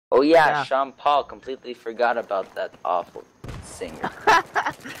Oh yeah, Sean Paul. Completely forgot about that awful singer.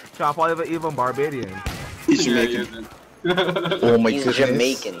 Sean Paul even Barbadian. He's Jamaican. Oh my He's goodness.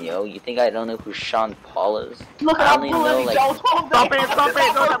 Jamaican, yo. You think I don't know who Sean Paul is? Look I at only know like Stop it!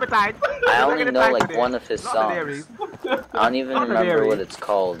 Don't appetite. I only know like one of his songs. I don't even remember what it's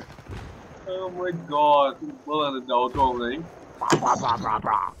called. Oh my god, bullet the dog only.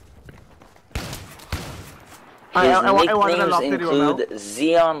 His nicknames include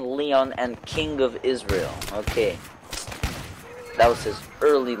Zion, Leon, and King of Israel. Okay. That was his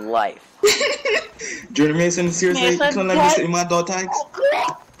early life. Jordan Mason, seriously, you can't let me sit in my dog tags?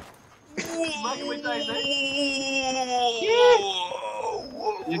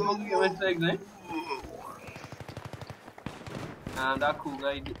 You gonna get my tags, eh? That cool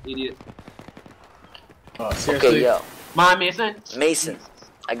guy, idiot. Okay, yo. Mason. Mason,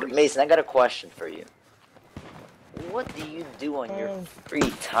 I got a question for you. What do you do on your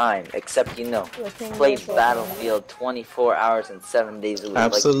free time, except, you know, play Battlefield 24 hours and 7 days a week?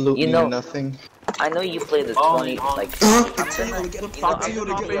 Absolutely like, you know, nothing. I know you play the 20, like, I'm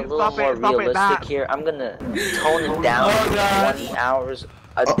gonna be a little more realistic here. I'm gonna tone it down to 20 hours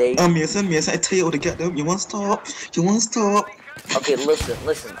a day. Mason, I tell you how to get them. You won't stop. Okay, listen.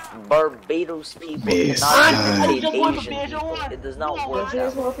 Barbados people cannot imitate Asian people. It does not work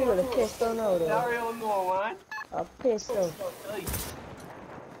that way. with a pistol, no, though. A pistol.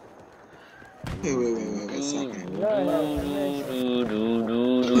 Wait a second.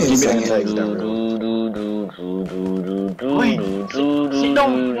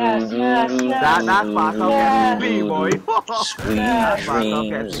 That's boy. Sweet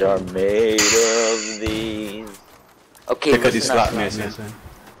dreams are made of these. Okay, because he slapped Mason.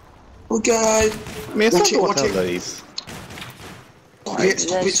 Oh god. Mason, watch it. These.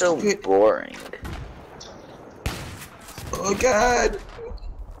 That's so boring. Oh god.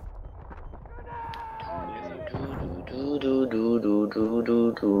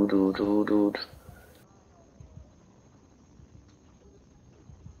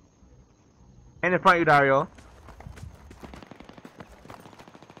 And in front of you, Dario.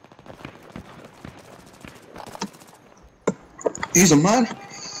 He's a man.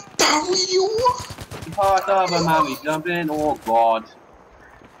 Dario! Mommy, jump in. Oh god.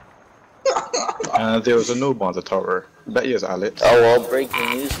 There was a noob on the tower. Bet you it's Alex. Oh well, breaking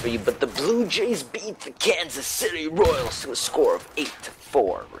news for you, but the Blue Jays beat the Kansas City Royals to a score of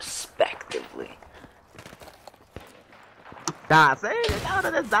 8-4, respectively. That's it.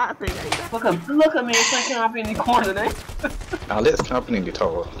 Look at me, it's like I'm in the corner, eh? Alex camping in the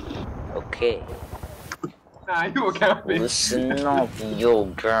tower. Okay. Nah, you were camping. Listen up, yo,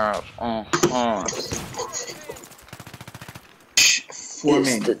 girl.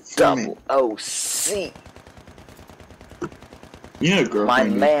 It's the double OC. Yeah, girl. My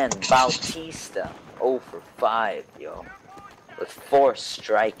man Bautista, 0 for 5, yo. With 4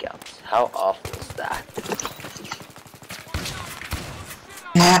 strikeouts. How awful is that?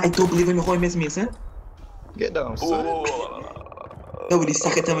 Nah, I don't believe in the whole Miss Mason. Get down, son. That would be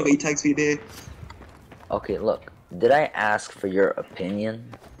second time I got you tags for you there. Okay, look. Did I ask for your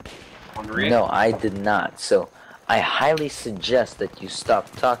opinion? No, I did not. So, I highly suggest that you stop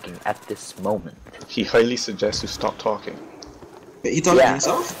talking at this moment. He highly suggests you stop talking. But he talking to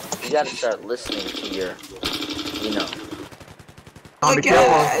himself? You gotta start listening to your, you know. Oh, be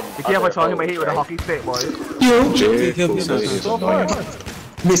careful. Be careful, Sean. He might hit you with a hockey stick, boy. Yo!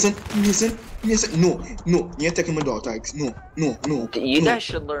 Mason, no, you're taking my dog tags. No. You guys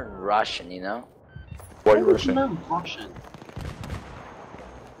should learn Russian, you know? What are you Russian?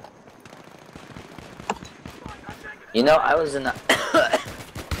 You know, I was in a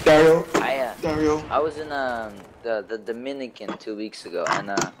Dario. I was in the Dominican 2 weeks ago,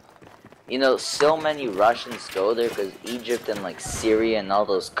 and you know, so many Russians go there because Egypt and like Syria and all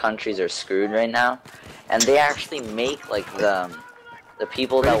those countries are screwed right now, and they actually make like the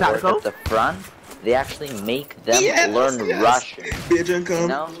people that work at the front, they actually make them learn Russian. Pigeon come. You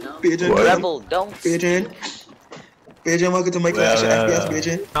know? Pigeon Rebel, don't. Pigeon, welcome to my class. FPS,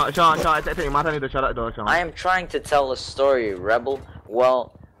 Pigeon. Sean, I think you might need to shut up, though, Sean. I am trying to tell a story, Rebel.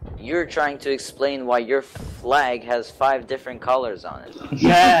 Well, you're trying to explain why your flag has 5 different colors on it.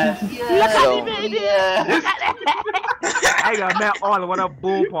 Yes. So, I got met all want to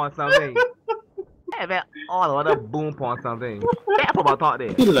boom on something. I bet all want to boom on something. That's about thought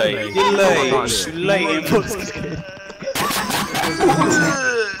there. Delay.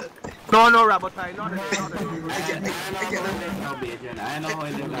 No, Rebel time.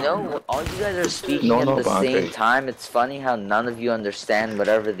 No, all you guys are speaking at the same time. It's funny how none of you understand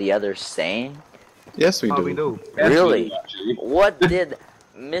whatever the other's saying. Yes, we do. We do. Really? What did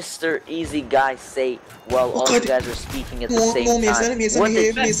Mr. Easy Guy say while all you guys are speaking at the same time? What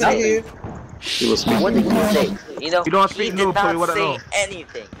did he say? What did he say? You know, he did not say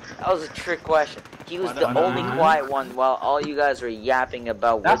anything. That was a trick question. He was the only quiet one while all you guys were yapping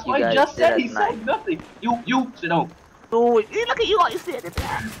about what you guys did at night. Said nothing. You sit down. Oh, look at you, what you said it.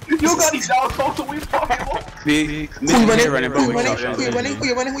 You got it down, so we fucking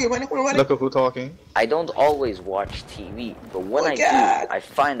Look at who talking. I don't always watch TV, but when I do, I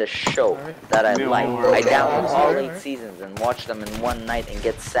find a show that I like. I download all 8 seasons and watch them in one night and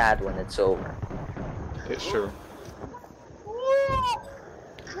get sad when it's over. It's true.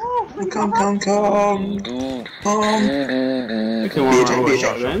 Come.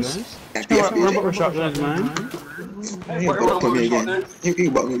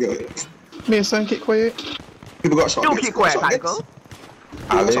 Me son, keep quiet. People got shot. You keep quiet, Tycho.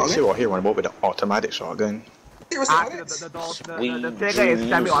 Alex, you are here on with the automatic shotgun. We dreams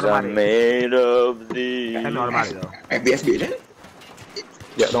are made of these. FBSB, then?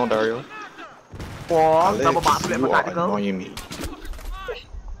 Yeah, don't Dario. Alex, you are annoying me.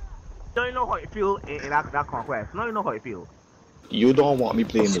 Don't you know how it feels in that conquest? No, you know how it feels. You don't want me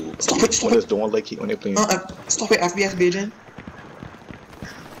playing move. Others don't like it when they play. Stop it, FBSB, then.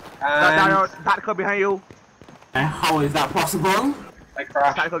 Tactical behind you. And how is that possible? I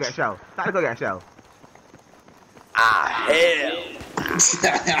crashed. Tactical get shell. Tactical get shell. Ah, hell.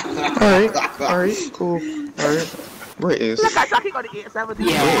 Alright, cool. Alright. Where is? Look at Jackie got the 870.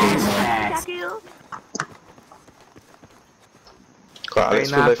 Yes. Jackie. Alex,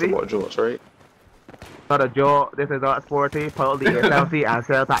 feel like for what jokes, right? Not a joke. This is not sporty. Pull the 870 and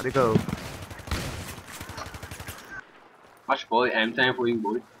sell tactical. Watch boy, M time for you,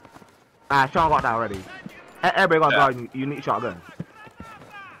 boy. Ah, Sean got that already. Everybody got a unique shotgun.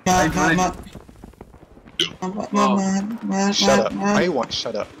 Man. Shut up. I want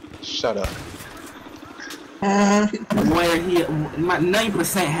shut up. Shut up. Where he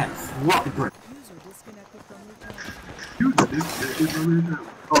 9% has what the brick.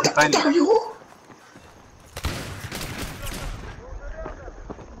 What are you?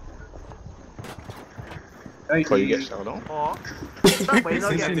 Before you get shot on. Oh. Somebody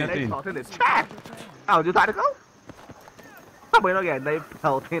not getting they pelt in the chat. Oh, you tactical? Somebody not getting they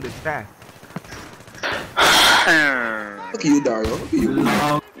pelt in the chat. Look at you, Dario. Look at you.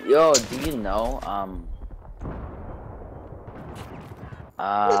 Yo, do you know,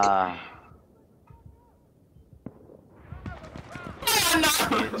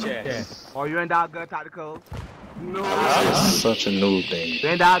 Oh, you ain't that good, tactical? No. That's such a noob thing. You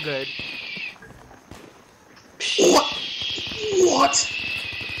ain't that good. What?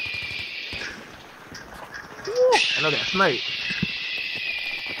 I know that snake.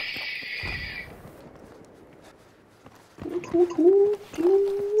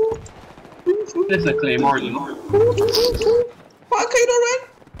 This is a claymore, you know. Okay, don't run.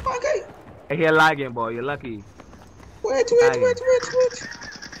 Okay. Hey, you're lagging, boy. You're lucky. Wait.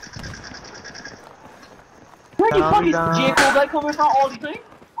 Where the fuck is J. Cole guy coming from all the time?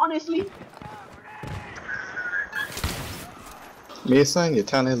 Honestly. Mason, you're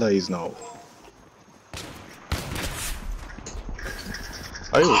telling lies now.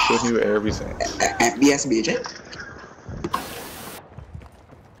 I will show you everything. FBSB, agent.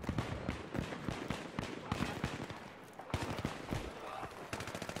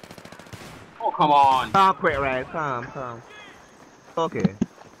 Oh, come on. Come quick, right? Come. Okay.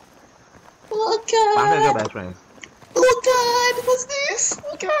 Oh I'm your god. best friend. Oh god. What's this?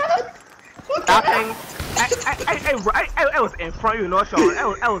 Oh god. That thing, I was in front of you, no, Sean.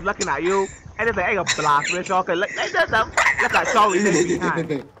 I was looking at you. And it's like, I got blast with Sean. Look at Sean with his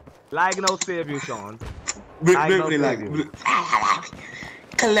behind. Like, no save you, Sean.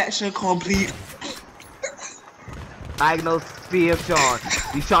 Collection complete. Like, no save, Sean.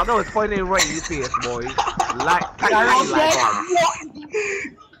 You Sean, no, it's pointing right in your face, boy. Like, kind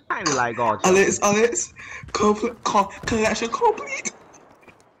of like God. Alex, collection complete.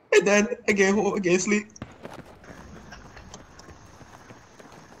 And then again, home, again, sleep.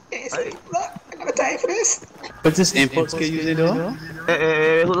 Hey, sleep. Look, I got time for this. What's this import skill using though?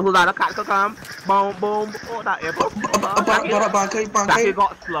 Who's that? Cat to come. Boom. Oh, that import. Jackie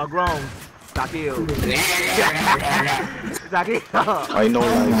got slug wrong. Jackie. I know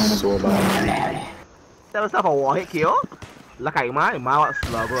lies so bad. That was a war hit kill. Look at my got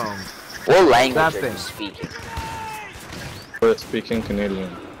slug wrong. What language are you speaking? We're speaking Canadian.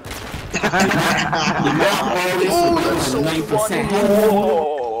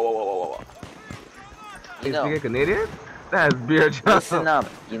 You know, speaking Canadian? That's beer just. Listen up,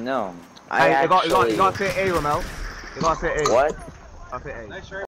 you know. You gotta say A, Romel. You gotta say A. What? I say, hey. Nice shirt.